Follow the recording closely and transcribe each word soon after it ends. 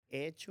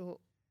he hecho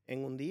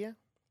en un día,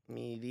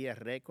 mi día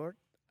récord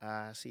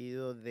ha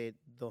sido de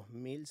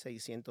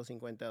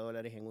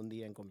 $2,650 en un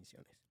día en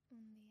comisiones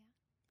Un día.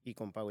 y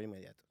con pago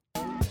inmediato.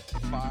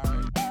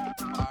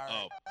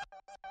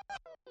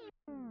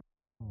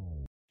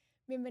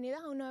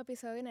 Bienvenidos a un nuevo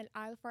episodio en el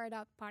I'll Fire It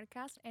Up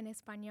podcast en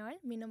español.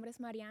 Mi nombre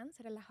es Marianne,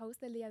 seré la host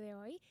del día de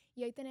hoy.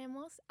 Y hoy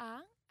tenemos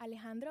a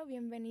Alejandro.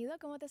 Bienvenido.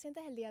 ¿Cómo te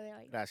sientes el día de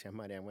hoy? Gracias,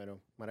 María.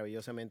 Bueno,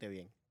 maravillosamente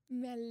bien.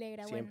 Me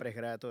alegra. Siempre es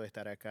grato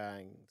estar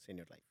acá en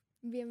Senior Life.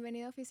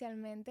 Bienvenido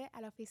oficialmente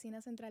a la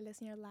oficina central de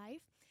Senior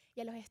Life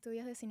y a los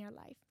estudios de Senior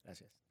Life.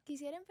 Gracias.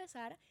 Quisiera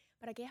empezar,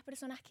 para aquellas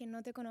personas que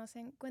no te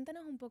conocen,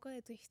 cuéntanos un poco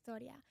de tu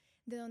historia,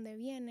 de dónde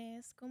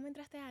vienes, cómo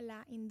entraste a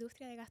la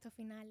industria de gastos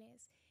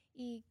finales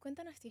y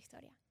cuéntanos tu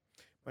historia.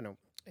 Bueno,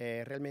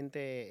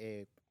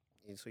 realmente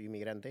soy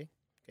inmigrante,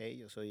 ¿okay?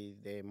 Yo soy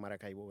de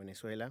Maracaibo,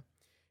 Venezuela.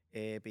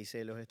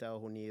 Pisé los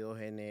Estados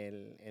Unidos en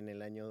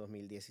el año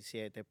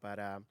 2017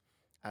 para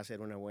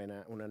hacer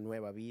una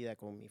nueva vida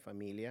con mi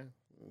familia,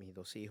 mis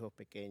 2 hijos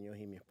pequeños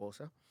y mi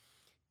esposa.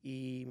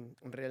 Y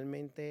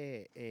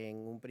realmente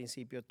en un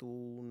principio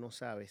tú no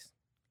sabes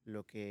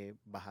lo que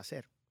vas a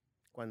hacer.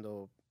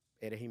 Cuando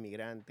eres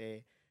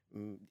inmigrante,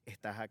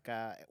 estás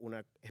acá,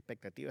 una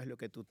expectativa es lo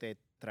que tú te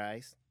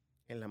traes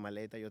en la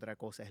maleta y otra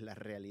cosa es la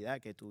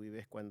realidad que tú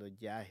vives cuando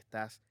ya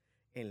estás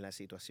en la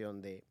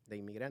situación de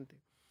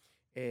inmigrante.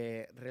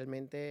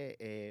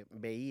 Realmente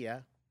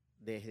veía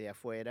desde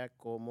afuera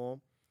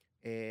como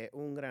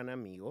un gran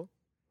amigo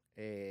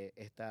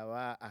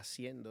estaba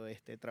haciendo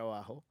este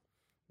trabajo,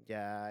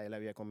 ya él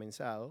había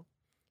comenzado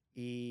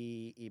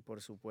y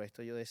por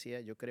supuesto yo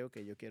decía, yo creo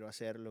que yo quiero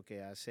hacer lo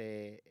que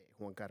hace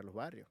Juan Carlos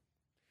Barrios.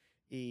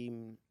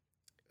 Y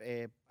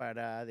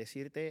para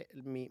decirte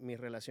mi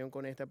relación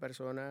con esta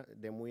persona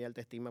de muy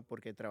alta estima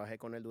porque trabajé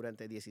con él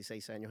durante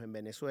 16 años en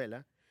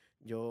Venezuela.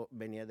 Yo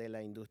venía de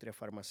la industria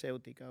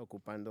farmacéutica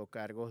ocupando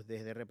cargos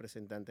desde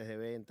representantes de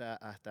venta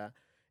hasta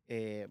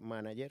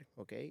manager,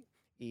 ¿ok?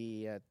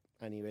 Y a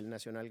nivel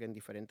nacional en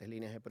diferentes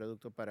líneas de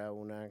producto para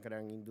una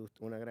gran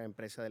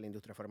empresa de la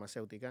industria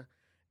farmacéutica.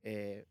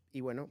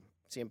 Y bueno,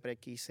 siempre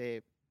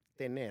quise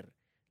tener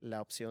la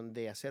opción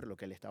de hacer lo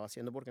que él estaba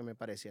haciendo porque me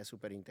parecía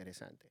súper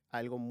interesante.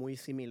 Algo muy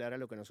similar a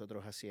lo que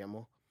nosotros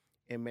hacíamos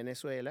en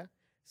Venezuela,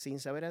 sin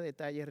saber a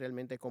detalle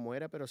realmente cómo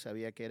era, pero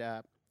sabía que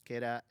era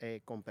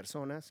con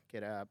personas, que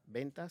era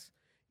ventas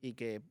y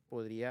que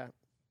podría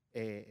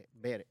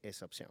ver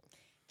esa opción.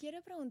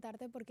 Quiero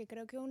preguntarte porque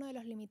creo que uno de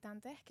los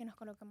limitantes que nos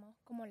colocamos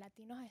como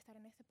latinos a estar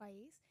en este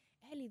país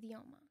es el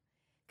idioma.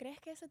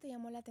 ¿Crees que eso te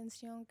llamó la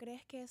atención?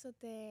 ¿Crees que eso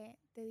te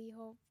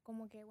dijo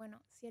como que,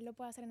 bueno, si él lo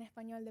puede hacer en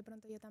español, de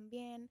pronto yo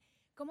también?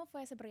 ¿Cómo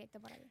fue ese proyecto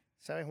para él?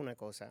 ¿Sabes una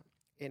cosa?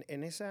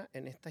 En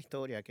esta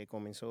historia que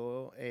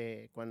comenzó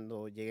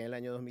cuando llegué en el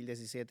año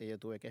 2017, yo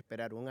tuve que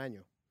esperar un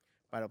año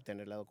para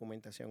obtener la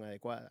documentación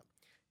adecuada.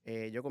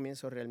 Yo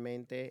comienzo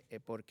realmente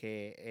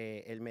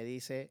porque él me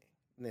dice,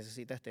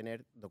 necesitas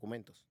tener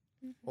documentos,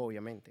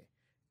 obviamente.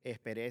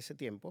 Esperé ese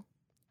tiempo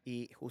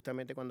y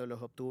justamente cuando los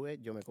obtuve,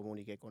 yo me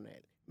comuniqué con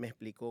él. Me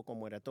explicó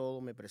cómo era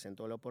todo, me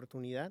presentó la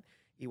oportunidad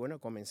y bueno,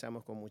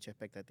 comenzamos con mucha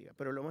expectativa.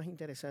 Pero lo más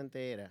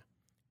interesante era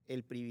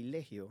el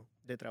privilegio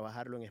de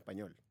trabajarlo en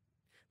español.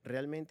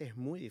 Realmente es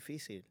muy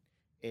difícil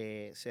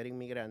ser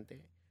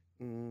inmigrante,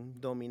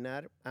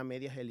 dominar a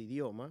medias el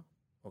idioma,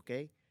 ¿ok?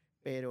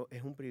 Pero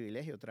es un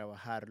privilegio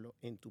trabajarlo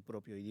en tu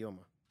propio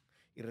idioma.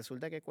 Y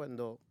resulta que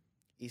cuando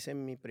hice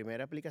mi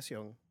primera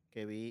aplicación,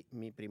 que vi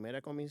mi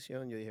primera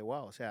comisión, yo dije,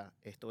 wow, o sea,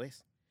 esto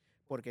es.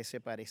 Porque se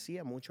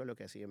parecía mucho a lo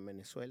que hacía en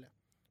Venezuela,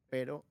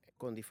 pero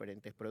con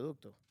diferentes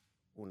productos.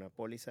 Una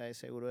póliza de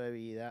seguro de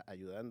vida,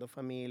 ayudando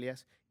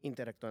familias,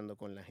 interactuando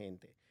con la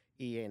gente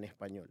y en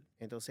español.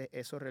 Entonces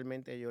eso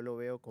realmente yo lo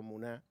veo como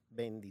una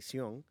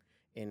bendición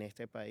en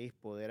este país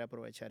poder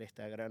aprovechar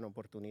esta gran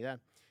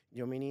oportunidad.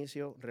 Yo me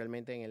inicio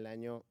realmente en el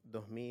año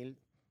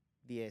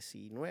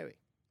 2019.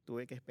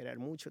 Tuve que esperar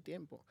mucho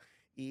tiempo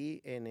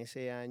y en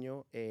ese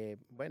año,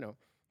 bueno,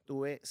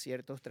 tuve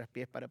ciertos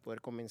traspiés para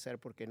poder comenzar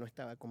porque no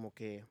estaba como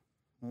que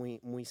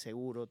muy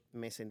seguro.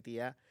 Me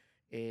sentía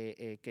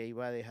que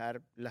iba a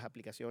dejar las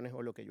aplicaciones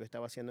o lo que yo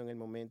estaba haciendo en el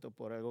momento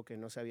por algo que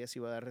no sabía si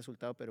iba a dar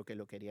resultado, pero que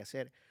lo quería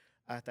hacer.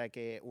 Hasta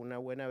que una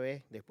buena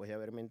vez, después de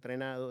haberme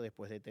entrenado,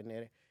 después de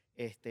tener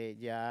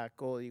ya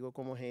código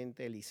como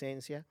agente,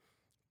 licencia,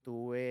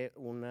 tuve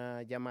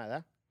una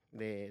llamada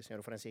del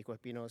señor Francisco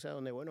Espinosa,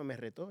 donde, bueno, me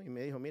retó y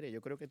me dijo, mire,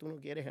 yo creo que tú no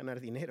quieres ganar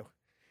dinero.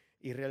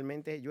 Y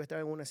realmente yo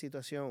estaba en una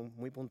situación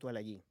muy puntual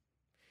allí.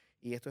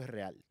 Y esto es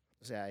real.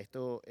 O sea,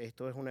 esto es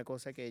una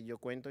cosa que yo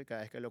cuento y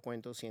cada vez que lo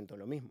cuento siento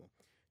lo mismo.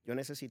 Yo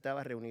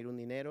necesitaba reunir un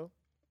dinero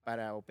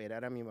para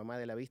operar a mi mamá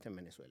de la vista en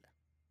Venezuela.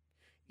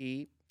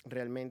 Y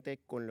realmente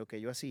con lo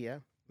que yo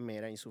hacía me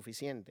era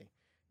insuficiente.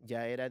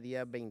 Ya era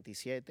día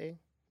 27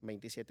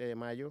 de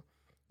mayo,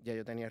 ya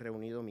yo tenía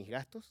reunido mis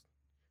gastos,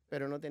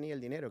 pero no tenía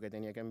el dinero que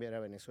tenía que enviar a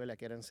Venezuela,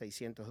 que eran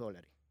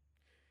 $600.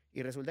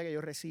 Y resulta que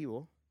yo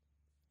recibo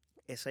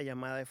esa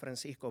llamada de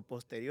Francisco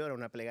posterior a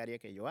una plegaria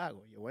que yo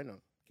hago. Yo,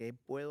 bueno, ¿qué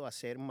puedo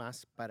hacer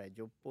más para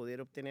yo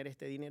poder obtener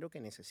este dinero que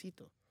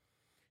necesito?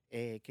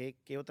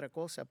 ¿qué otra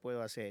cosa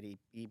puedo hacer? Y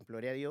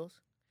imploré a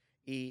Dios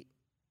y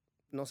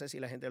no sé si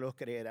la gente los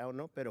creerá o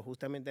no, pero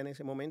justamente en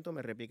ese momento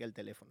me repica el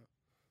teléfono.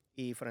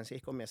 Y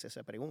Francisco me hace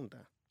esa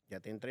pregunta. Ya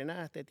te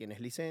entrenaste, tienes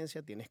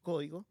licencia, tienes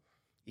código.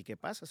 ¿Y qué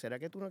pasa? ¿Será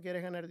que tú no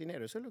quieres ganar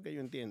dinero? Eso es lo que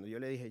yo entiendo. Yo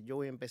le dije, yo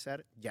voy a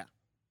empezar ya,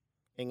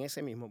 en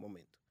ese mismo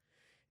momento.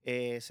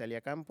 Salí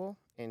a campo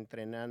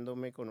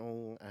entrenándome con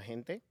un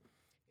agente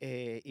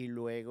y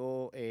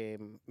luego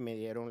me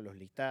dieron los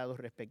listados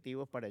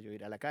respectivos para yo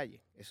ir a la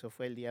calle. Eso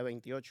fue el día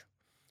 28.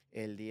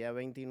 El día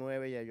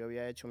 29 ya yo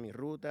había hecho mi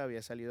ruta,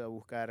 había salido a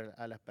buscar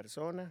a las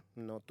personas,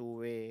 no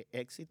tuve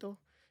éxito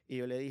y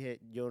yo le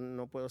dije, yo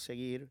no puedo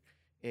seguir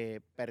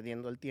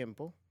perdiendo el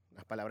tiempo.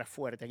 Las palabras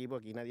fuertes aquí,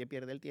 porque aquí nadie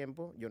pierde el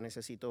tiempo. Yo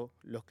necesito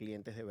los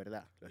clientes de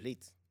verdad, los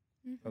leads.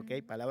 ¿Ok?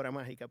 Ujú. Palabra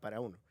mágica para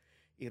uno.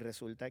 Y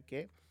resulta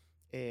que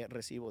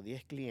recibo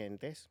 10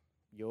 clientes.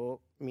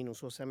 Yo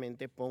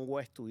minuciosamente pongo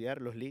a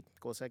estudiar los leads,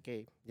 cosa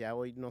que ya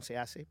hoy no se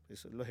hace.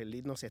 Los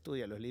leads no se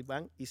estudian, los leads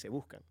van y se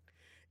buscan.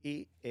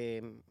 Y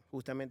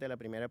justamente la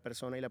primera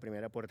persona y la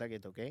primera puerta que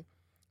toqué,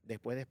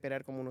 después de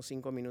esperar como unos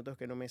 5 minutos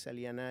que no me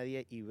salía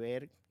nadie y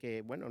ver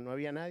que, bueno, no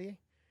había nadie,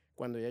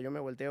 cuando ya yo me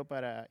volteo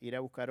para ir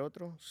a buscar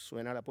otro,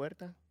 suena la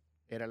puerta.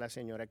 Era la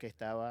señora que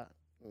estaba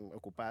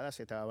ocupada,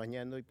 se estaba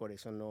bañando y por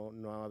eso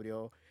no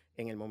abrió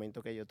en el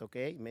momento que yo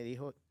toqué y me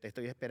dijo, te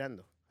estoy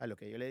esperando. A lo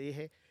que yo le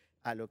dije,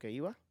 a lo que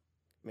iba,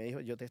 me dijo,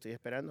 yo te estoy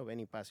esperando, ven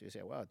y paso. Y yo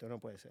decía, wow, esto no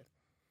puede ser.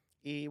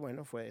 Y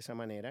bueno, fue de esa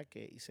manera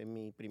que hice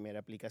mi primera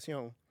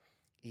aplicación.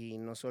 Y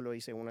no solo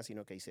hice una,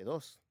 sino que hice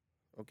dos,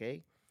 ¿ok?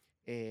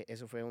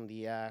 Eso fue un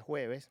día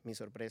jueves. Mi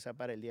sorpresa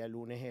para el día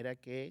lunes era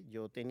que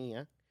yo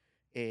tenía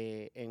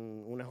en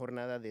una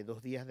jornada de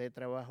 2 días de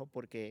trabajo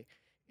porque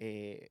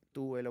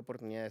tuve la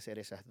oportunidad de hacer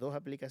esas dos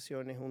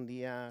aplicaciones un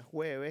día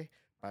jueves,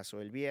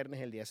 pasó el viernes,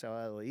 el día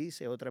sábado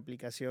hice otra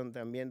aplicación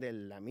también de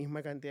la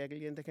misma cantidad de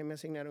clientes que me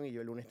asignaron y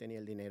yo el lunes tenía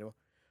el dinero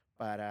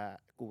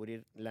para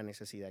cubrir la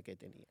necesidad que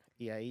tenía.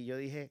 Y ahí yo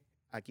dije,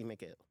 aquí me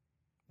quedo,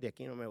 de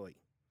aquí no me voy.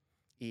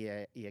 Y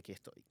aquí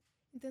estoy.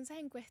 Entonces,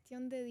 en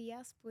cuestión de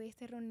días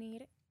pudiste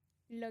reunir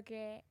lo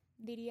que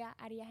diría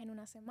harías en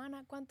una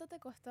semana. ¿Cuánto te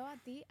costó a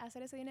ti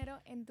hacer ese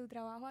dinero en tu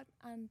trabajo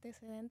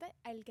antecedente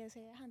al que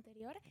se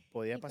anterior?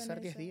 Podía Y con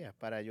pasar 10 eso. días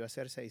para yo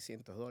hacer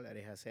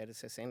 $600, hacer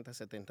 $60,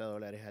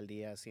 $70 al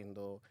día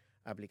haciendo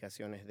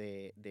aplicaciones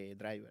de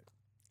driver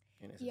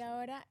en ese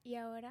sentido. Y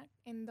ahora,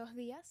 en 2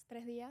 días,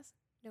 3 días,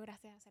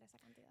 lograste hacer esa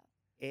cantidad.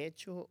 He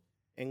hecho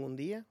en un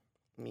día,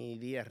 mi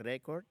día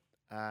récord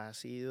ha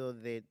sido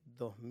de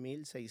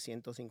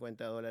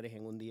 $2,650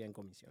 en un día en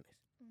comisiones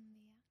Un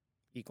día.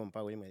 y con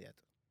pago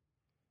inmediato.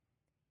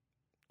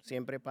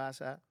 Siempre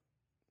pasa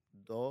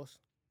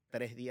 2,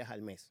 3 días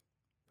al mes,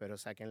 pero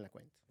saquen la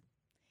cuenta.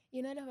 Y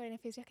uno de los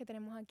beneficios que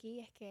tenemos aquí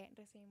es que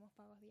recibimos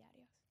pagos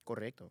diarios.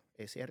 Correcto,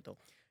 es cierto.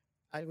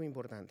 Algo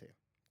importante,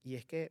 y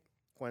es que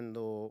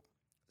cuando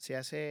se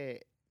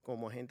hace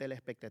como agente de la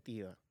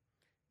expectativa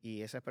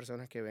y esas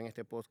personas que ven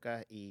este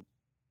podcast y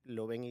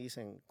lo ven y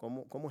dicen,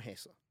 ¿cómo es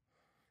eso?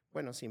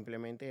 Bueno,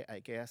 simplemente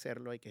hay que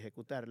hacerlo, hay que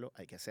ejecutarlo,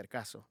 hay que hacer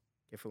caso,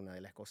 que fue una de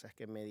las cosas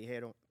que me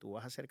dijeron, tú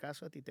vas a hacer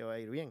caso, a ti te va a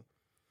ir bien.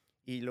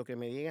 Y lo que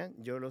me digan,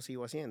 yo lo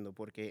sigo haciendo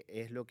porque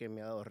es lo que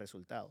me ha dado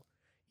resultado.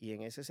 Y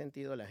en ese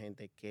sentido, la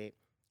gente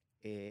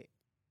eh,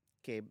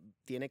 que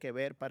tiene que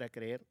ver para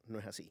creer no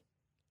es así.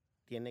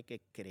 Tiene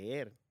que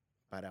creer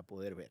para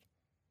poder ver.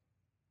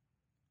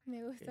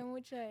 Me gusta ¿Ok?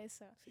 mucho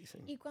eso. Sí, sí.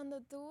 Y cuando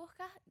tú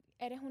buscas,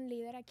 eres un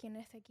líder aquí en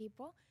este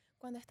equipo,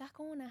 cuando estás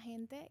con una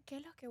gente, ¿qué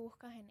es lo que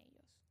buscas en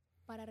ellos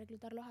para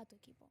reclutarlos a tu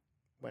equipo?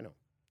 Bueno,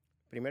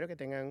 primero que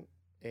tengan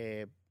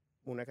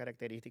una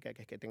característica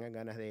que es que tengan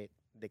ganas de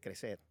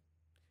crecer,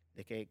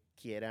 de que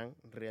quieran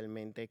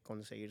realmente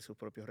conseguir sus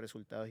propios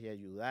resultados y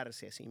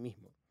ayudarse a sí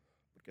mismos.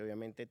 Porque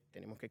obviamente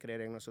tenemos que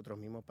creer en nosotros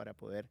mismos para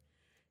poder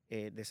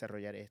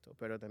desarrollar esto,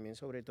 pero también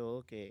sobre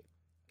todo que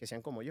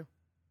sean como yo.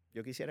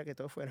 Yo quisiera que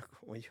todos fueran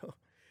como yo,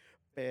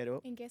 pero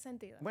 ¿En qué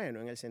sentido?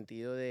 bueno, en el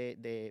sentido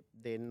de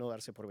no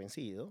darse por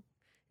vencido,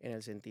 en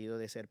el sentido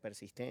de ser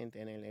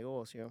persistente en el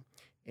negocio,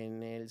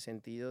 en el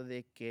sentido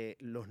de que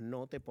los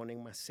no te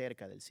ponen más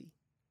cerca del sí,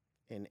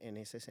 en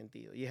ese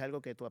sentido. Y es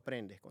algo que tú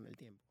aprendes con el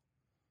tiempo.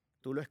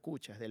 Tú lo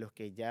escuchas de los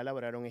que ya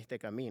labraron este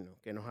camino,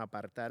 que nos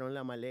apartaron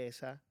la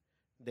maleza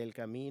del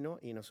camino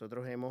y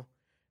nosotros hemos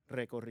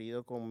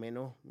recorrido con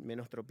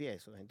menos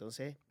tropiezos.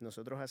 Entonces,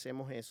 nosotros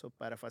hacemos eso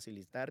para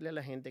facilitarle a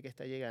la gente que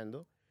está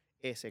llegando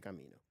ese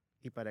camino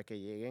y para que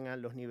lleguen a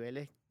los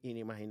niveles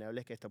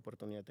inimaginables que esta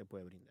oportunidad te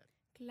puede brindar.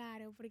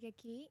 Claro, porque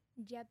aquí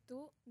ya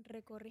tú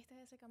recorriste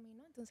ese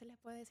camino, entonces les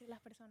puedes decir a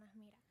las personas,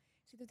 mira,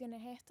 si tú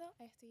tienes esto,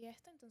 esto y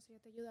esto, entonces yo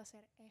te ayudo a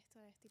hacer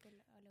esto, esto y te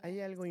lo Hay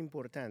logras. algo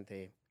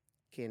importante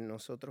que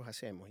nosotros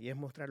hacemos y es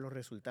mostrar los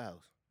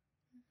resultados.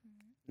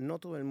 Ujú. No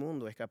todo el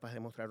mundo es capaz de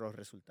mostrar los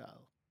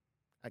resultados.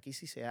 Aquí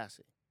sí se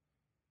hace,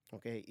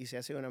 ¿ok? Y se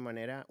hace de una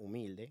manera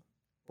humilde,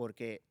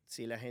 porque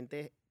si la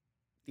gente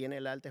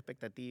tiene la alta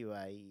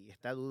expectativa y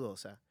está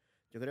dudosa,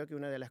 yo creo que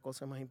una de las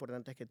cosas más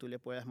importantes es que tú le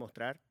puedas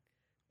mostrar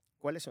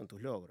cuáles son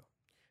tus logros.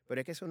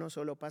 Pero es que eso no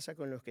solo pasa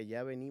con los que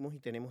ya venimos y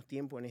tenemos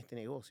tiempo en este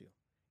negocio.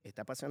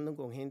 está pasando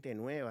con gente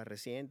nueva,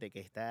 reciente, que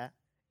está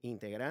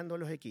integrando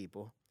los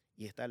equipos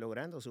y está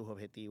logrando sus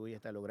objetivos y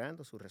está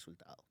logrando sus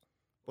resultados.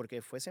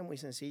 Porque fuese muy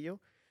sencillo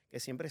que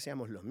siempre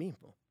seamos los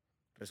mismos.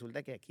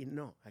 Resulta que aquí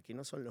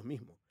no son los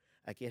mismos.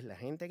 Aquí es la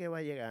gente que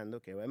va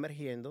llegando, que va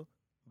emergiendo,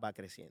 va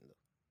creciendo.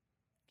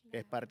 Es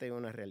Claro. parte de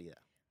una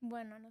realidad.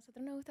 Bueno, a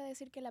nosotros nos gusta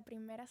decir que la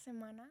primera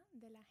semana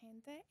de la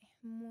gente es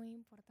muy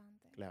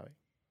importante, Clave.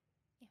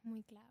 es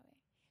muy clave.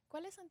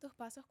 ¿Cuáles son tus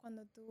pasos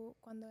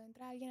cuando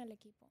entra alguien al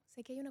equipo?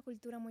 Sé que hay una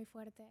cultura muy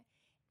fuerte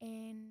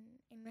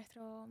en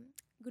nuestro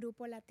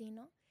grupo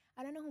latino.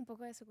 Háblanos un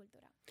poco de su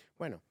cultura.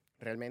 Bueno,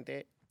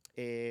 realmente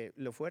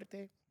lo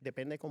fuerte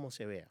depende cómo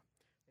se vea,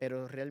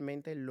 pero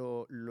realmente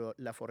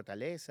la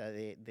fortaleza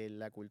de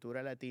la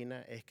cultura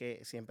latina es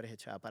que siempre es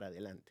echada para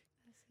adelante.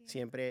 Así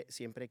es.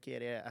 Siempre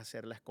quiere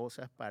hacer las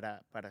cosas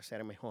para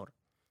ser mejor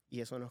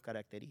y eso nos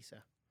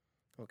caracteriza.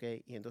 ¿Ok?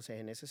 Y entonces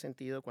en ese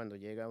sentido, cuando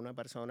llega una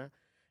persona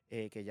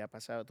que ya ha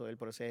pasado todo el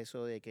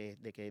proceso de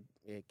que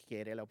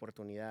quiere la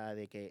oportunidad,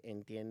 de que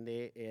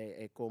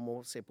entiende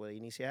cómo se puede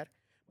iniciar,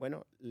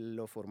 bueno,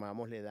 lo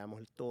formamos, le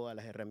damos todas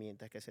las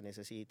herramientas que se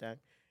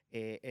necesitan.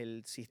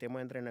 El sistema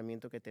de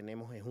entrenamiento que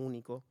tenemos es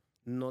único,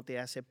 no te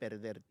hace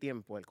perder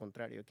tiempo, al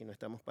contrario, aquí no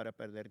estamos para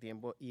perder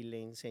tiempo y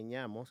le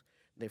enseñamos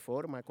de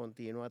forma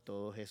continua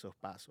todos esos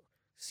pasos.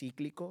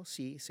 Cíclico,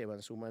 sí, se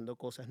van sumando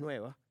cosas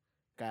nuevas.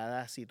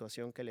 Cada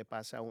situación que le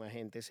pasa a un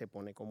agente se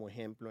pone como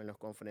ejemplo en los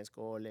conference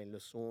call, en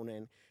los Zoom,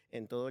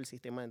 en todo el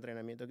sistema de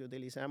entrenamiento que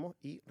utilizamos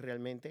y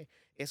realmente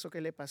eso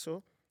que le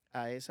pasó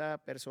a esa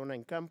persona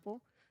en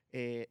campo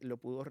lo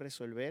pudo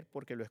resolver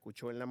porque lo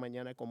escuchó en la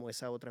mañana como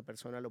esa otra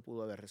persona lo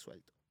pudo haber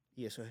resuelto.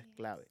 Y eso es Así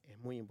clave, es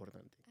muy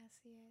importante.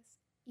 así es.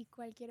 Y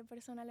cualquier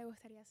persona le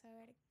gustaría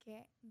saber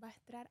que va a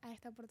entrar a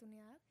esta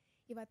oportunidad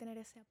y va a tener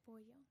ese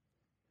apoyo.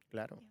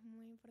 Claro. Es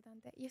muy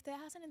importante. ¿Y ustedes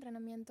hacen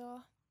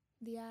entrenamientos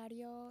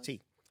diarios?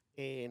 Sí,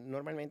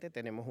 normalmente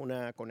tenemos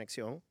una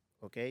conexión,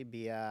 ¿ok?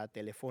 Vía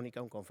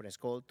telefónica, un conference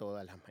call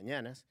todas las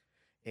mañanas.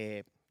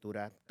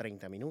 Dura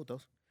 30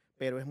 minutos,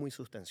 pero es muy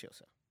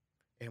sustanciosa.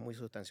 Es muy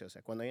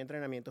sustanciosa. Cuando hay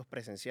entrenamientos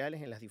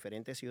presenciales en las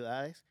diferentes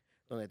ciudades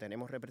donde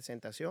tenemos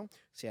representación,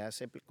 se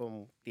hace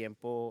con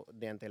tiempo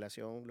de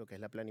antelación lo que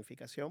es la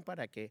planificación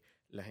para que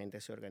la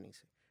gente se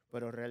organice.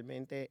 Pero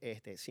realmente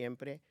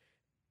siempre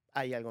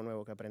hay algo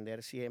nuevo que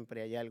aprender,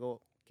 siempre hay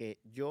algo que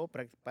yo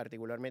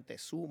particularmente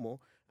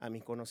sumo a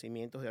mis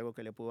conocimientos de algo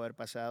que le pudo haber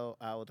pasado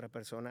a otra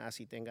persona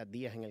así tenga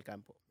días en el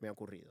campo. Me ha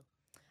ocurrido.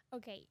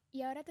 Ok,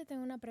 y ahora te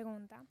tengo una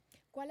pregunta.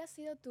 ¿Cuál ha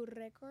sido tu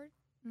récord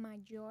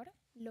mayor,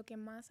 lo que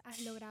más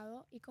has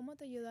logrado y cómo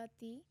te ayudó a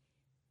ti?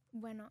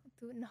 Bueno,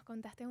 tú nos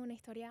contaste una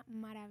historia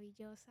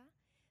maravillosa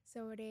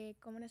sobre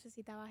cómo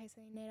necesitabas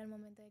ese dinero al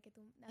momento de que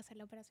tú hacer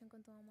la operación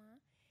con tu mamá.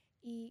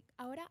 Y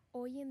ahora,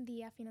 hoy en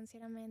día,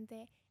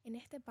 financieramente, en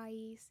este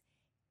país,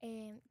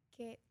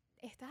 que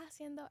estás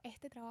haciendo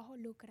este trabajo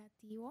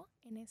lucrativo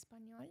en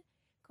español,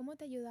 ¿cómo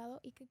te ha ayudado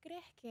y qué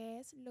crees que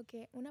es lo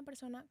que una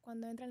persona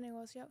cuando entra al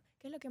negocio,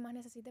 qué es lo que más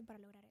necesite para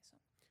lograr eso?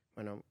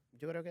 Bueno,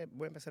 yo creo que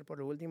voy a empezar por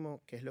lo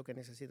último, que es lo que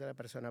necesita la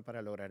persona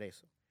para lograr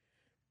eso.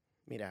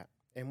 Mira,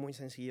 es muy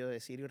sencillo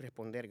decir y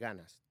responder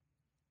ganas,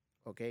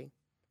 ¿ok?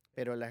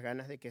 Pero las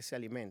ganas de qué se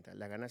alimentan.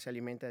 Las ganas se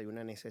alimentan de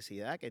una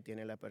necesidad que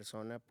tiene la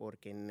persona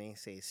porque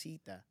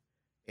necesita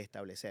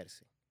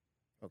establecerse,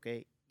 ¿ok?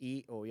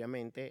 Y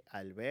obviamente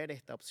al ver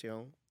esta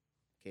opción,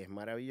 que es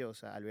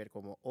maravillosa, al ver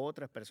cómo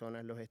otras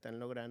personas los están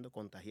logrando,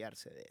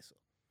 contagiarse de eso,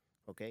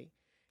 ¿ok?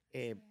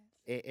 Así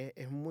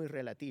Es muy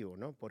relativo,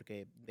 ¿no?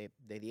 Porque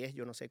de 10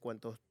 yo no sé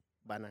cuántos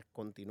van a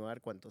continuar,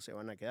 cuántos se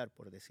van a quedar,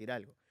 por decir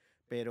algo.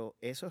 Pero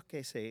esos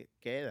que se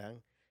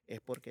quedan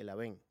es porque la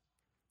ven.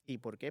 ¿Y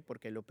por qué?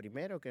 Porque lo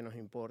primero que nos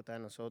importa a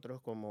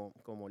nosotros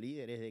como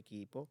líderes de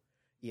equipo,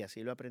 y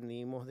así lo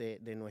aprendimos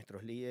de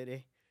nuestros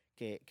líderes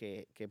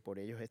que por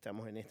ellos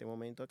estamos en este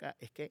momento acá,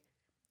 es que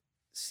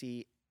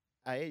si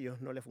a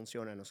ellos no les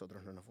funciona, a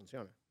nosotros no nos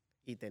funciona.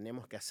 Y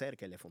tenemos que hacer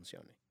que les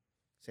funcione.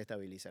 Se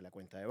estabiliza la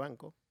cuenta de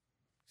banco,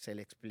 se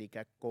le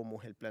explica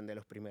cómo es el plan de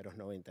los primeros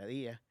 90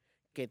 días,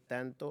 qué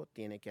tanto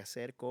tiene que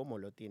hacer, cómo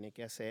lo tiene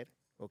que hacer,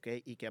 ¿ok?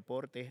 Y qué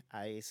aportes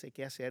a ese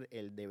que hacer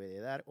él debe de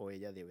dar o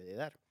ella debe de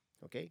dar,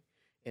 ¿ok?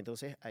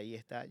 Entonces ahí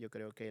está, yo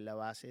creo que la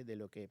base de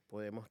lo que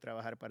podemos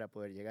trabajar para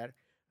poder llegar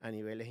a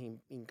niveles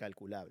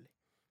incalculables.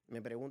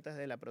 Me preguntas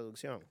de la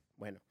producción.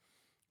 Bueno,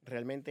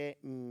 realmente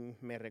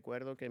me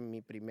recuerdo que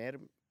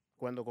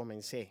cuando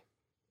comencé,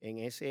 en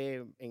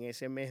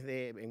ese mes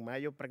en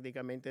mayo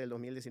prácticamente del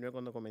 2019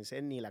 cuando comencé,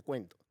 ni la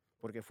cuento,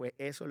 porque fue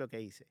eso lo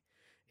que hice.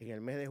 En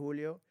el mes de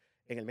julio,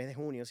 en el mes de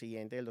junio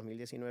siguiente del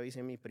 2019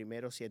 hice mis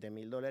primeros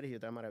 $7,000 y yo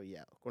estaba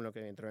maravillado con lo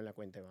que me entró en la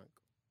cuenta de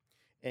banco.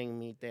 En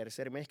mi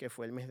tercer mes, que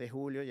fue el mes de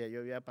julio, ya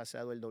yo había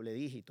pasado el doble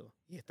dígito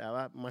y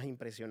estaba más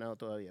impresionado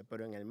todavía.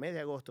 Pero en el mes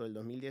de agosto del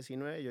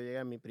 2019 yo llegué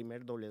a mi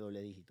primer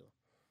doble dígito.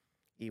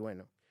 Y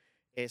bueno,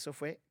 eso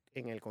fue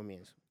en el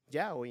comienzo.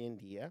 Ya hoy en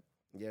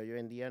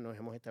día nos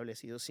hemos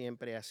establecido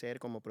siempre hacer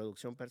como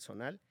producción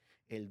personal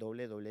el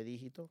doble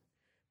dígito,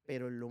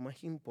 pero lo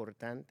más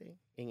importante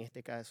en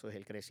este caso es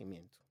el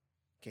crecimiento,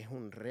 que es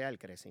un real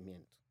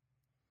crecimiento.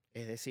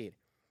 Es decir,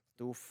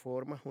 tú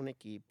formas un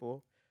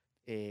equipo,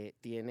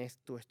 tienes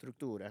tu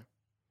estructura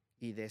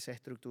y de esa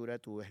estructura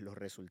tú ves los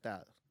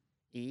resultados.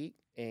 Y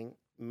en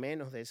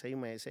menos de 6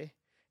 meses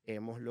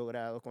hemos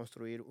logrado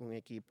construir un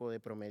equipo de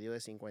promedio de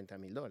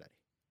 $50,000.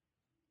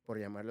 Por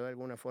llamarlo de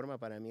alguna forma,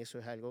 para mí eso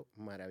es algo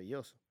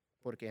maravilloso,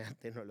 porque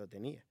antes no lo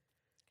tenía.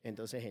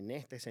 Entonces, en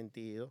este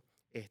sentido,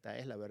 esta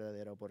es la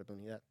verdadera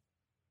oportunidad.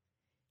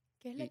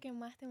 ¿Qué es lo Y que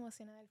más te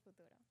emociona del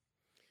futuro?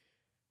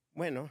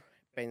 bueno,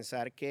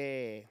 pensar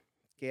que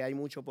hay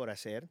mucho por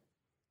hacer,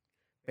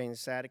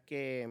 pensar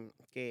que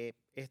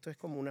esto es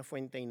como una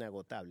fuente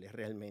inagotable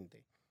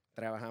realmente.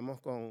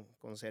 Trabajamos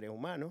con seres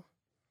humanos,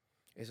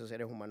 esos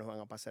seres humanos van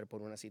a pasar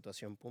por una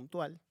situación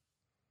puntual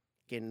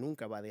que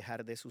nunca va a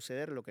dejar de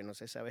suceder, lo que no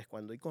se sabe es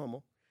cuándo y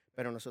cómo,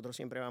 pero nosotros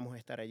siempre vamos a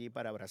estar allí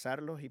para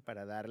abrazarlos y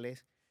para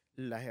darles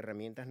las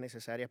herramientas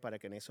necesarias para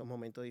que en esos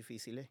momentos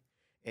difíciles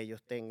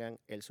ellos tengan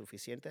el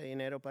suficiente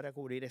dinero para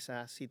cubrir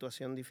esa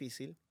situación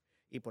difícil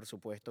y por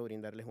supuesto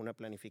brindarles una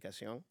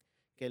planificación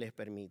que les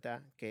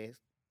permita que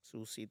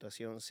su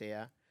situación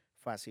sea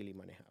fácil y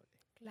manejable.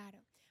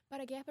 Claro.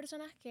 Para aquellas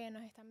personas que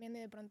nos están viendo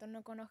y de pronto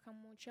no conozcan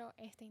mucho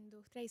esta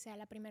industria y sea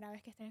la primera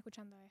vez que estén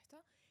escuchando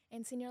esto,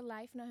 en Senior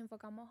Life nos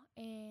enfocamos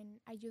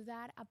en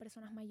ayudar a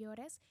personas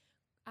mayores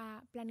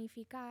a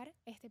planificar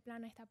este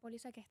plan, esta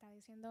póliza que está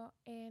diciendo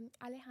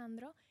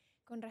Alejandro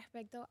con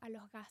respecto a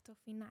los gastos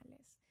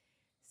finales.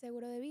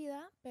 Seguro de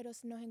vida, pero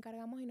nos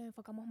encargamos y nos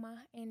enfocamos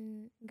más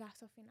en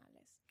gastos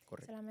finales.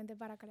 Correcto. Solamente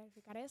para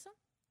clarificar eso.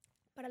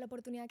 Para la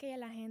oportunidad que hay a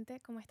la gente,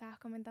 como estabas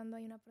comentando,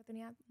 hay una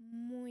oportunidad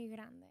muy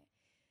grande.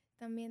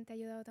 También te ha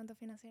ayudado tanto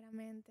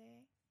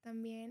financieramente,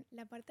 también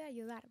la parte de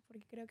ayudar,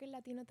 porque creo que el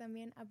latino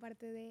también,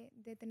 aparte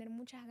de tener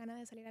muchas ganas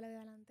de salir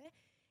adelante,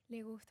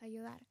 le gusta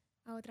ayudar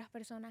a otras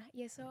personas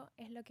y eso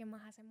es lo que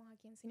más hacemos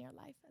aquí en Senior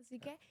Life. Así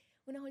que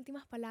unas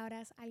últimas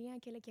palabras, alguien a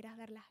quien le quieras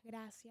dar las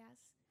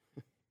gracias.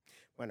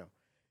 Bueno,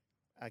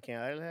 a quien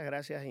darle las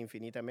gracias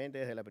infinitamente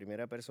desde la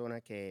primera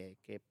persona que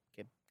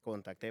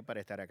contacté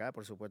para estar acá,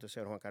 por supuesto, el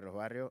señor Juan Carlos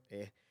Barrio,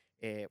 es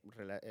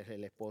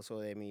el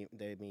esposo de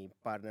mi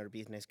partner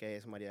business, que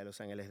es María de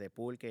los Ángeles de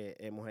Pool, que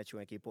hemos hecho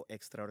un equipo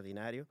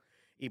extraordinario.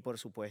 Y por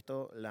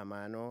supuesto, la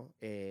mano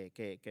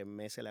que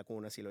mece la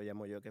cuna, si lo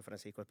llamo yo, que es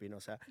Francisco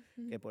Espinosa,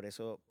 que por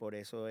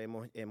eso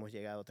hemos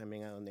llegado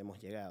también a donde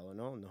hemos llegado,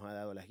 ¿no? Nos ha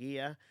dado las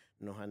guías,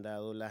 nos han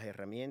dado las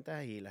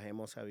herramientas y las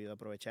hemos sabido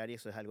aprovechar y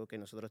eso es algo que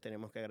nosotros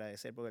tenemos que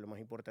agradecer porque lo más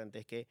importante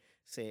es que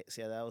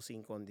se ha dado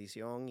sin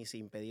condición y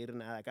sin pedir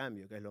nada a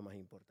cambio, que es lo más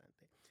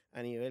importante.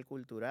 A nivel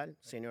cultural,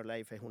 Senior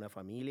Life es una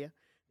familia.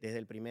 Desde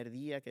el primer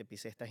día que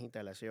pisé estas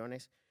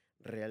instalaciones,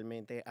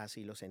 realmente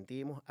así lo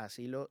sentimos,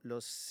 así lo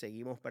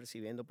seguimos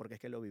percibiendo porque es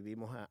que lo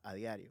vivimos a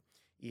diario.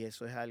 Y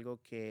eso es algo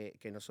que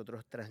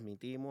nosotros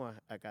transmitimos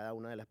a cada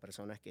una de las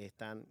personas que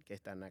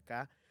están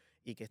acá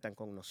y que están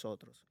con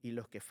nosotros. Y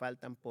los que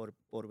faltan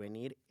por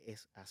venir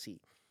es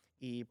así.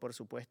 Y por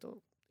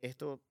supuesto,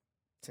 esto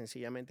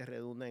sencillamente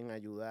redunda en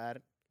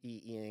ayudar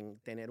y en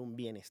tener un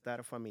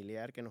bienestar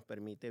familiar que nos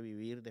permite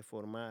vivir de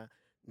forma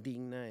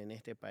digna en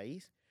este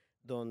país,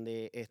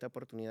 donde esta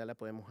oportunidad la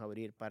podemos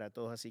abrir para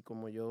todos, así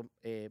como yo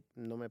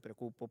no me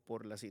preocupo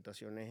por las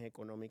situaciones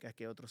económicas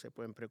que otros se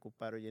pueden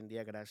preocupar hoy en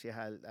día gracias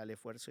al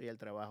esfuerzo y al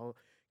trabajo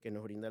que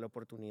nos brinda la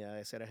oportunidad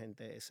de ser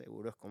agente de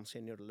seguros con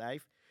Senior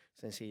Life.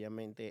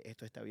 Sencillamente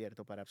esto está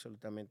abierto para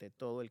absolutamente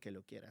todo el que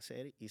lo quiera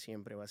hacer y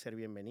siempre va a ser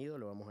bienvenido,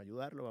 lo vamos a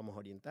ayudar, lo vamos a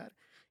orientar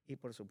y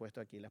por supuesto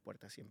aquí las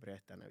puertas siempre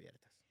están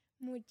abiertas.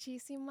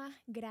 Muchísimas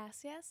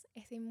gracias.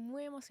 Estoy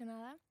muy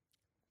emocionada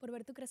por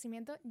ver tu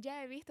crecimiento.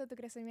 Ya he visto tu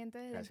crecimiento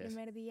desde Gracias. el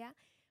primer día.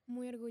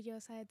 Muy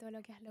orgullosa de todo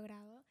lo que has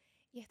logrado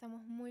y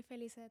estamos muy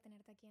felices de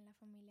tenerte aquí en la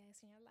familia de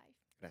Senior Life.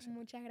 Gracias.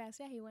 Muchas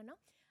gracias y bueno,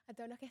 a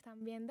todos los que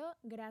están viendo,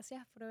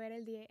 gracias por ver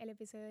el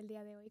episodio del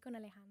día de hoy con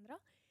Alejandro.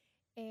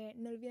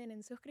 No olviden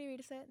en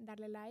suscribirse,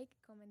 darle like,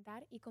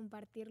 comentar y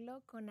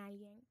compartirlo con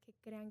alguien que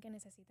crean que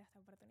necesita esta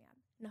oportunidad.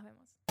 Nos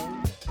vemos.